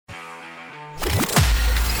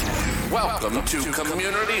Welcome to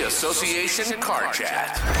Community Association Car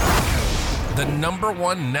Chat, the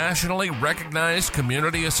 #1 nationally recognized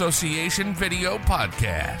community association video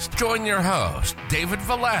podcast. Join your host, David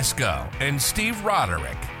Velasco and Steve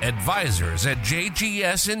Roderick, advisors at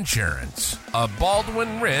JGS Insurance, a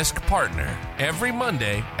Baldwin Risk partner, every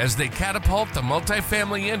Monday as they catapult the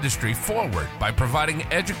multifamily industry forward by providing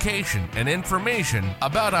education and information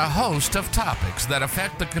about a host of topics that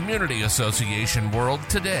affect the community association world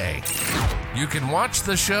today. You can watch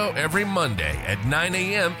the show every Monday at 9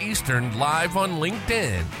 a.m. Eastern live on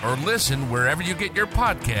LinkedIn or listen wherever you get your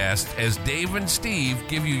podcast as Dave and Steve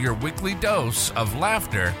give you your weekly dose of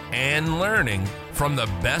laughter and learning from the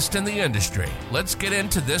best in the industry. Let's get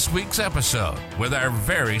into this week's episode with our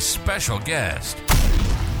very special guest.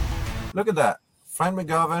 Look at that. Fran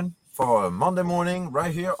McGovern for Monday morning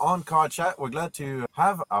right here on Car Chat. We're glad to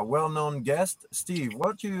have our well-known guest. Steve, why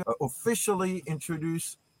don't you officially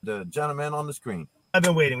introduce the gentleman on the screen? I've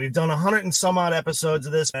been waiting. We've done 100 and some odd episodes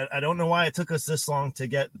of this. I don't know why it took us this long to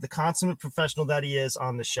get the consummate professional that he is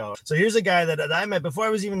on the show. So here's a guy that I met before I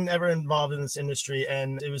was even ever involved in this industry,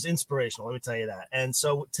 and it was inspirational, let me tell you that. And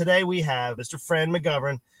so today we have Mr. Fran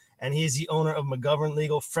McGovern, and he's the owner of McGovern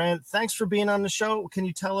Legal. Fran, thanks for being on the show. Can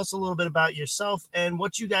you tell us a little bit about yourself and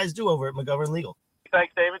what you guys do over at McGovern Legal?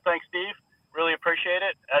 Thanks, David. Thanks, Steve. Really appreciate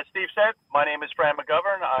it. As Steve said, my name is Fran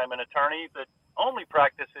McGovern. I'm an attorney that only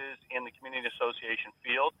practices in the community association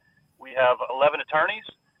field. We have 11 attorneys.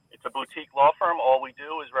 It's a boutique law firm. All we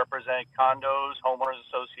do is represent condos, homeowners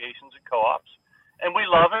associations, and co-ops. And we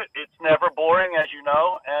love it. It's never boring, as you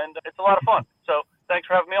know, and it's a lot of fun. So thanks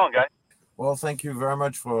for having me on, guys. Well, thank you very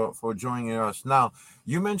much for joining us. Now,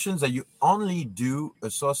 you mentioned that you only do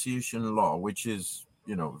association law, which is,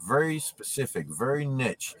 very specific, very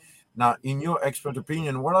niche. Now, in your expert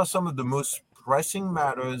opinion, what are some of the most pressing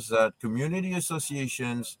matters that community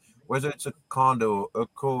associations, whether it's a condo, a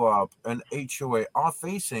co-op, an HOA, are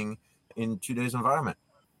facing in today's environment?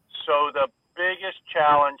 So the biggest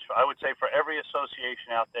challenge, I would say, for every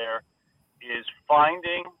association out there is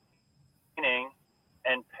finding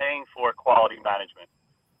and paying for quality management.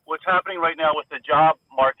 What's happening right now with the job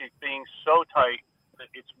market being so tight, that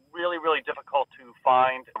it's really, really difficult to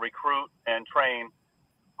find, recruit, and train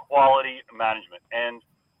quality management. And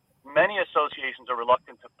many associations are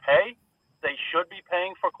reluctant to pay. They should be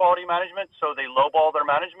paying for quality management, so they lowball their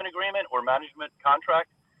management agreement or management contract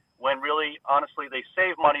when really, honestly, they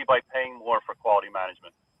save money by paying more for quality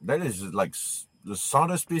management. That is like the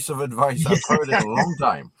soundest piece of advice I've heard in a long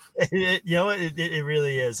time. It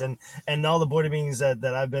really is. And all the board meetings that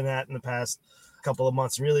I've been at in the past couple of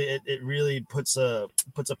months, really, it really puts a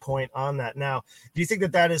point on that. Now, do you think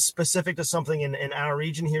that is specific to something in our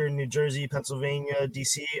region here in New Jersey, Pennsylvania,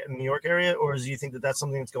 DC, and New York area, or do you think that that's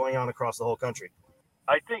something that's going on across the whole country?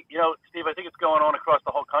 I think, Steve, it's going on across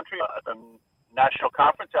the whole country. At the national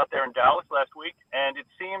conference out there in Dallas last week, and it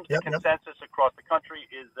seems the consensus across the country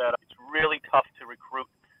is that it's really tough to recruit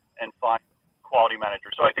and find quality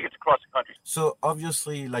managers. So I think it's across the country. So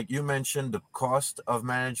obviously, like you mentioned, the cost of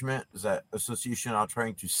management that associations are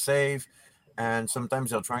trying to save, and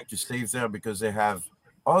sometimes they're trying to save there because they have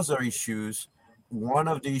other issues. One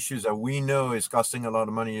of the issues that we know is costing a lot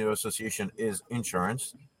of money in your association is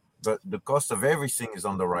insurance, but the cost of everything is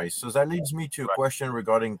on the rise. So that leads me to a question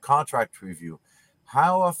regarding contract review.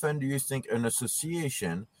 How often do you think an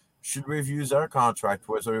association should review their contract,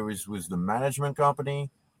 whether it was with the management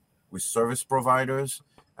company, with service providers,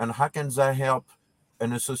 and how can that help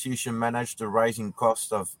an association manage the rising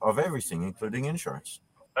cost of everything, including insurance?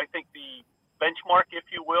 I think the benchmark, if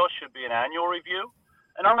you will, should be an annual review.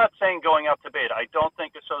 And I'm not saying going out to bid. I don't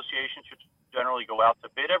think associations should generally go out to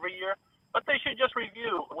bid every year, but they should just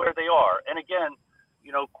review where they are. And again,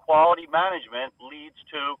 quality management leads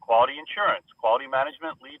to quality insurance. Quality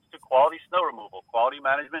management leads to quality snow removal. Quality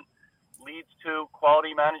management leads to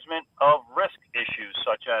quality management of risk issues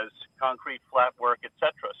such as concrete, flat work,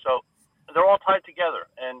 etc. So they're all tied together.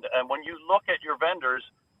 And when you look at your vendors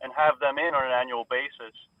and have them in on an annual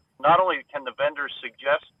basis, not only can the vendors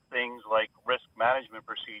suggest things like risk management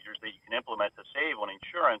procedures that you can implement to save on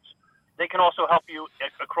insurance, they can also help you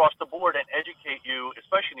across the board and educate you,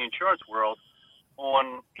 especially in the insurance world,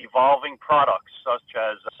 on evolving products such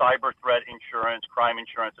as cyber threat insurance, crime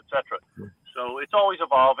insurance, etc. So it's always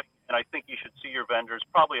evolving, and I think you should see your vendors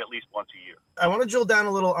probably at least once a year. I want to drill down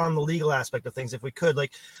a little on the legal aspect of things, if we could.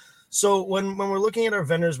 So when we're looking at our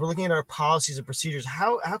vendors, we're looking at our policies and procedures.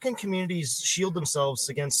 How can communities shield themselves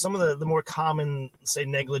against some of the more common, say,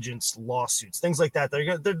 negligence lawsuits, things like that? They're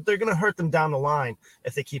going to hurt them down the line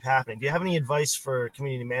if they keep happening. Do you have any advice for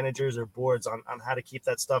community managers or boards on how to keep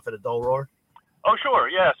that stuff at a dull roar? Oh, sure,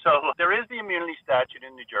 yeah. So there is the immunity statute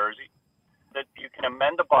in New Jersey that you can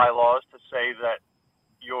amend the bylaws to say that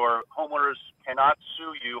your homeowners cannot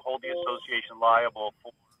sue you, hold the association liable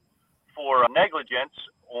for negligence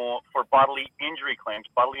or for bodily injury claims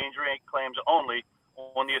only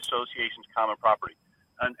on the association's common property.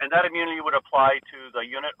 And that immunity would apply to the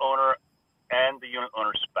unit owner and the unit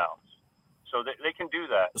owner's spouse. So they can do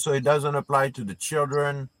that. So it doesn't apply to the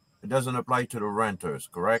children. It doesn't apply to the renters,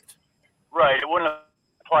 correct? Right. It wouldn't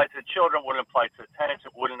apply to the children, wouldn't apply to the tenants,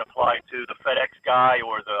 it wouldn't apply to the FedEx guy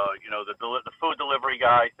or the food delivery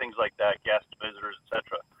guy, things like that, guests, visitors,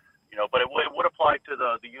 etc. But it would apply to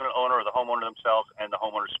the unit owner or the homeowner themselves and the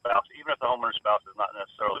homeowner's spouse, even if the homeowner's spouse is not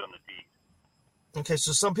necessarily on the deed. Okay,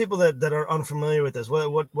 so some people that are unfamiliar with this,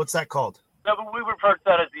 what's that called? No, but we refer to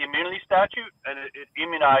that as the immunity statute, and it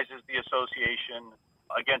immunizes the association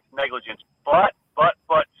against negligence. But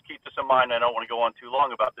keep this in mind. I don't want to go on too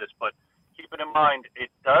long about this, but keep it in mind,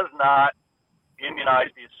 it does not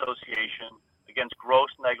immunize the association against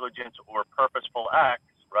gross negligence or purposeful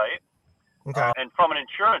acts, right? Okay. And from an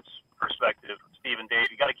insurance perspective, Steve and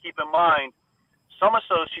Dave, you got to keep in mind, some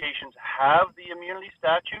associations have the immunity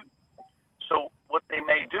statute. So what they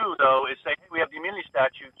may do, though, is say, hey, we have the immunity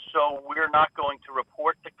statute, so we're not going to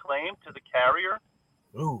report the claim to the carrier.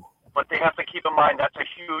 Ooh. But they have to keep in mind that's a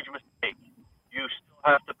huge mistake. You still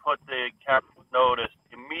have to put the carrier notice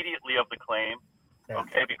immediately of the claim,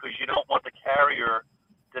 okay, because you don't want the carrier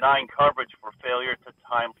denying coverage for failure to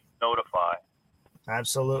timely notify.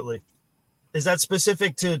 Absolutely. Is that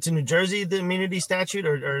specific to New Jersey, the immunity statute,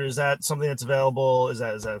 or is that something that's available? Is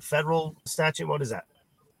that a federal statute? What is that?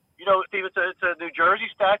 Steve, it's a New Jersey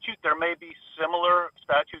statute. There may be similar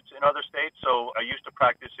statutes in other states. So I used to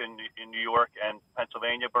practice in New York and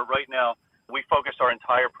Pennsylvania, but right now we focus our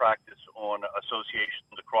entire practice on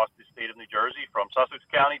associations across the state of New Jersey, from Sussex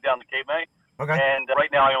County down to Cape May. Okay. And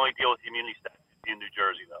right now I only deal with the immunity statute in New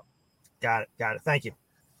Jersey, though. Got it. Thank you.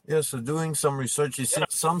 Yeah, so doing some research, you see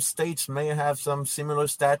some states may have some similar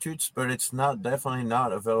statutes, but it's definitely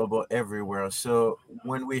not available everywhere. So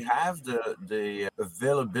when we have the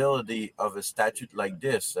availability of a statute like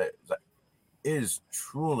this that is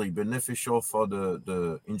truly beneficial for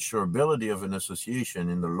the insurability of an association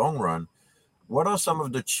in the long run, what are some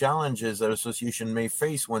of the challenges that association may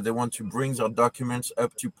face when they want to bring their documents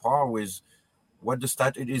up to par with what the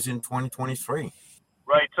statute is in 2023?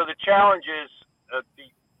 Right. So the challenge is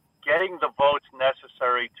getting the votes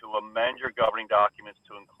necessary to amend your governing documents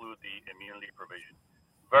to include the immunity provision.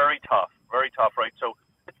 Very tough, right? So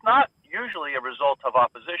it's not usually a result of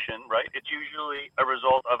opposition, right? It's usually a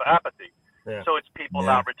result of apathy. Yeah. So it's people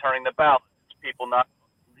not returning the ballot. It's people not,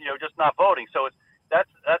 just not voting. So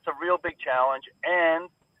that's a real big challenge.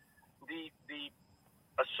 And the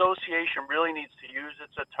association really needs to use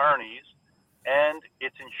its attorneys and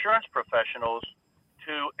its insurance professionals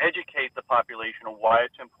to educate the population on why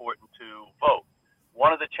it's important to vote. One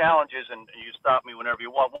of the challenges, and you stop me whenever you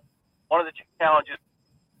want, one of the challenges,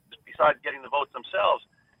 besides getting the votes themselves,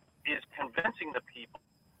 is convincing the people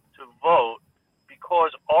to vote, because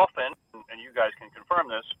often, and you guys can confirm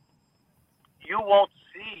this, you won't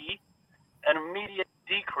see an immediate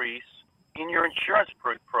decrease in your insurance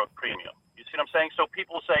premium. You see what I'm saying? So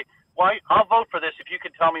people say, "Why? I'll vote for this if you can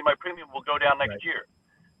tell me my premium will go down next year."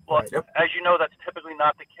 Well, as you know, that's typically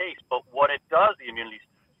not the case. But what it does, the immunity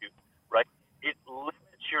statute, right, it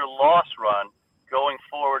limits your loss run going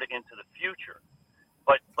forward into the future.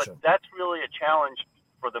 But that's really a challenge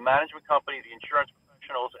for the management company, the insurance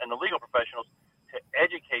professionals, and the legal professionals to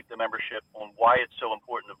educate the membership on why it's so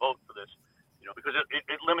important to vote for this. Because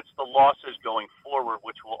it limits the losses going forward,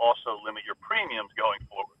 which will also limit your premiums going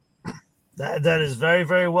forward. That is very,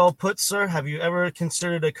 very well put, sir. Have you ever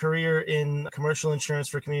considered a career in commercial insurance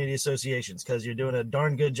for community associations? Because you're doing a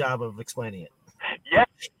darn good job of explaining it. Yes,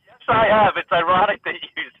 I have. It's ironic that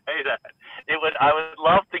you say that. I would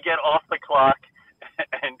love to get off the clock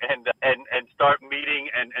and start meeting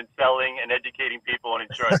and selling and educating people on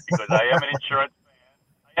insurance, because I am an insurance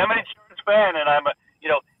fan, and I'm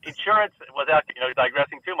insurance, without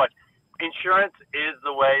digressing too much, insurance is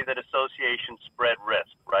the way that associations spread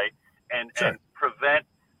risk, right? And prevent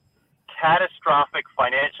catastrophic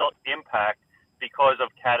financial impact because of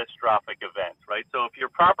catastrophic events, right? So if you're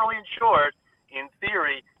properly insured, in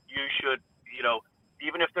theory, you should,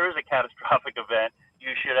 even if there is a catastrophic event, you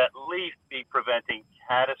should at least be preventing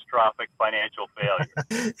catastrophic financial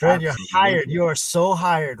failure. Fran, you're hired. You are so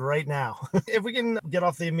hired right now. If we can get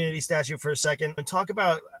off the immunity statute for a second and talk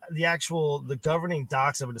about the governing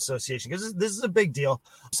docs of an association, because this is a big deal.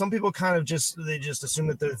 Some people kind of just assume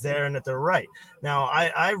that they're there and that they're right. Now,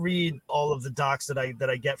 I read all of the docs that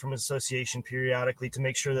I get from an association periodically to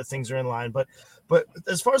make sure that things are in line. But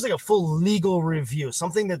as far as like a full legal review,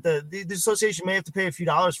 something that the association may have to pay a few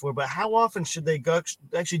dollars for, but how often should they go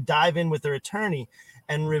actually dive in with their attorney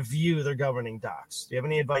and review their governing docs? Do you have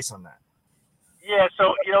any advice on that? Yeah,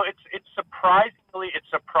 so it's surprisingly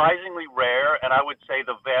rare, and I would say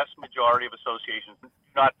the vast majority of associations do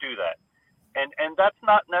not do that, and that's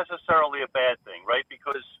not necessarily a bad thing, right?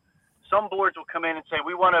 Because some boards will come in and say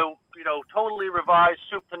we want to totally revise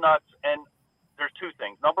soup to nuts, and there's two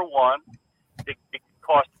things. Number one, it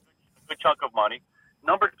costs a good chunk of money.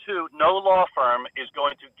 Number two, no law firm is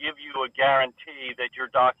going to give you a guarantee that your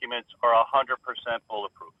documents are 100%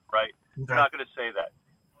 bulletproof, right? Okay. They're not going to say that.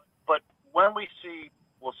 But when we see,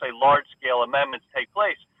 we'll say, large-scale amendments take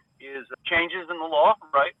place, is changes in the law,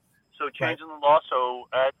 right? So changes in the law. So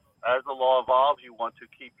as the law evolves, you want to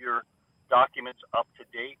keep your documents up to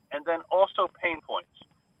date, and then also pain points,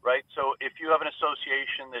 right? So if you have an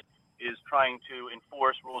association that is trying to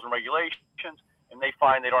enforce rules and regulations, and they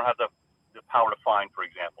find they don't have the power to fine, for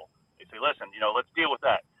example, they say, listen, let's deal with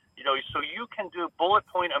that. So you can do bullet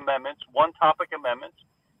point amendments, one topic amendments,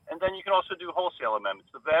 and then you can also do wholesale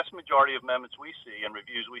amendments. The vast majority of amendments we see and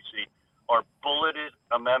reviews we see are bulleted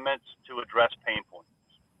amendments to address pain points.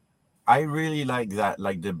 I really like that,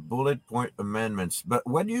 like the bullet point amendments. But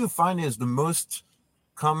what do you find is the most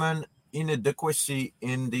common inadequacy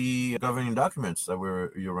in the governing documents that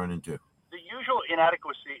you run into? The usual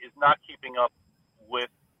inadequacy is not keeping up with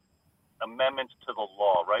amendments to the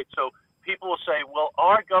law, right? So people will say, well,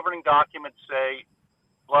 our governing documents say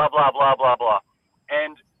blah, blah, blah, blah, blah.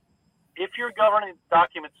 And if your governing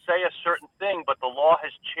documents say a certain thing, but the law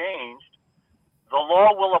has changed, the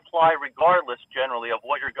law will apply regardless, generally, of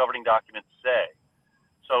what your governing documents say.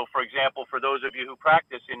 So, for example, for those of you who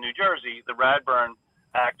practice in New Jersey, the Radburn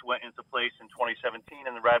Act went into place in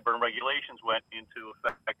 2017, and the Radburn regulations went into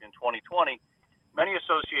effect in 2020. Many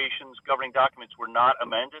associations' governing documents were not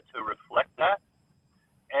amended to reflect that.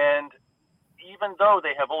 And even though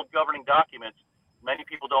they have old governing documents, many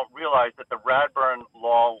people don't realize that the Radburn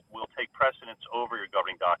law will take precedence over your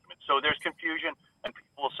governing documents. So there's confusion, and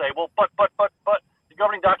people will say, well, but, the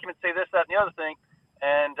governing documents say this, that, and the other thing,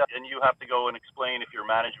 and you have to go and explain if you're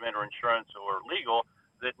management or insurance or legal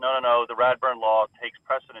that no, the Radburn law takes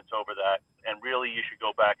precedence over that, and really you should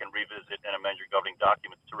go back and revisit and amend your governing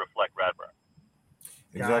documents to reflect Radburn.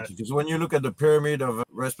 Exactly, because when you look at the pyramid of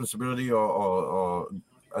responsibility or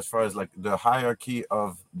as far as like the hierarchy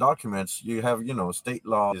of documents, you have, state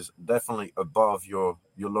law is definitely above your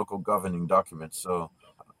local governing documents. So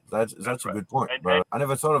that's a good point. But I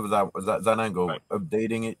never thought of that angle,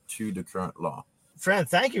 updating it to the current law. Fran,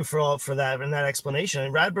 thank you for that and that explanation.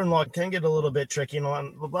 And Radburn law can get a little bit tricky, and a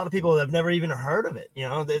lot of people have never even heard of it,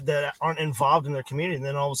 that aren't involved in their community. And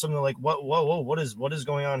then all of a sudden they're like, whoa, what is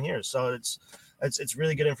going on here? So it's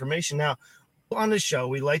really good information. Now, on the show,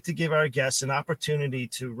 we like to give our guests an opportunity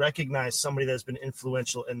to recognize somebody that's been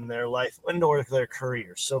influential in their life and or their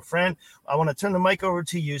career. So, Fran, I want to turn the mic over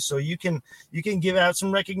to you so you can give out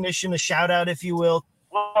some recognition, a shout out, if you will.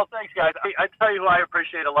 Well, thanks, guys. I tell you who I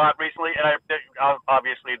appreciate a lot recently, and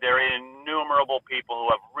obviously there are innumerable people who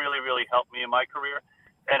have really, really helped me in my career,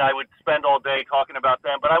 and I would spend all day talking about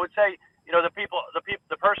them. But I would say,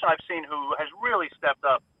 the person I've seen who has really stepped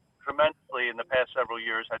up tremendously in the past several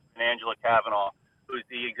years has been Angela Kavanaugh, who's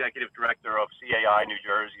the executive director of CAI New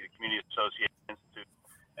Jersey, the Community Association Institute.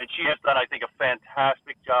 And she has done, I think, a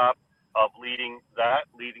fantastic job of leading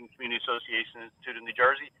Community Association Institute in New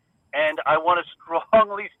Jersey. And I want to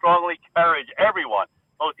strongly encourage everyone,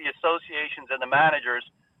 both the associations and the managers,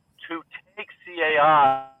 to take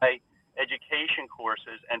CAI education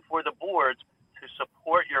courses, and for the boards to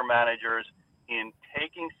support your managers in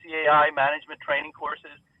taking CAI management training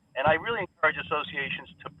courses. And I really encourage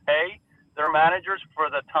associations to pay their managers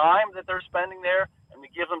for the time that they're spending there and to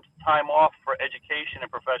give them time off for education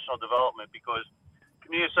and professional development, because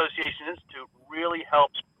Community Association Institute really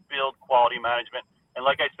helps build quality management. And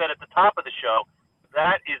like I said at the top of the show,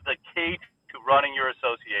 that is the key to running your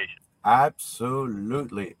association.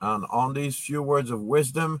 Absolutely. And on these few words of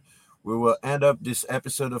wisdom, we will end up this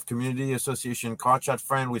episode of Community Association Car Chat.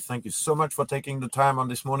 Fran, we thank you so much for taking the time on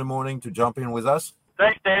this morning to jump in with us.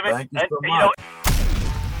 Thanks, David. Thank you so much.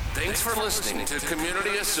 Thanks for listening to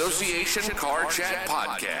Community Association Car Chat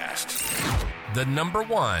Podcast, the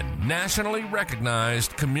 #1 nationally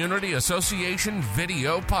recognized Community Association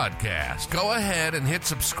video podcast. Go ahead and hit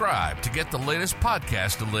subscribe to get the latest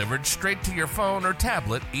podcast delivered straight to your phone or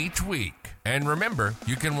tablet each week. And remember,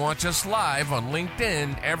 you can watch us live on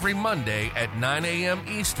LinkedIn every Monday at 9 a.m.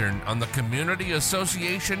 Eastern on the Community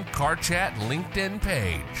Association Car Chat LinkedIn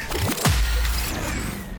page.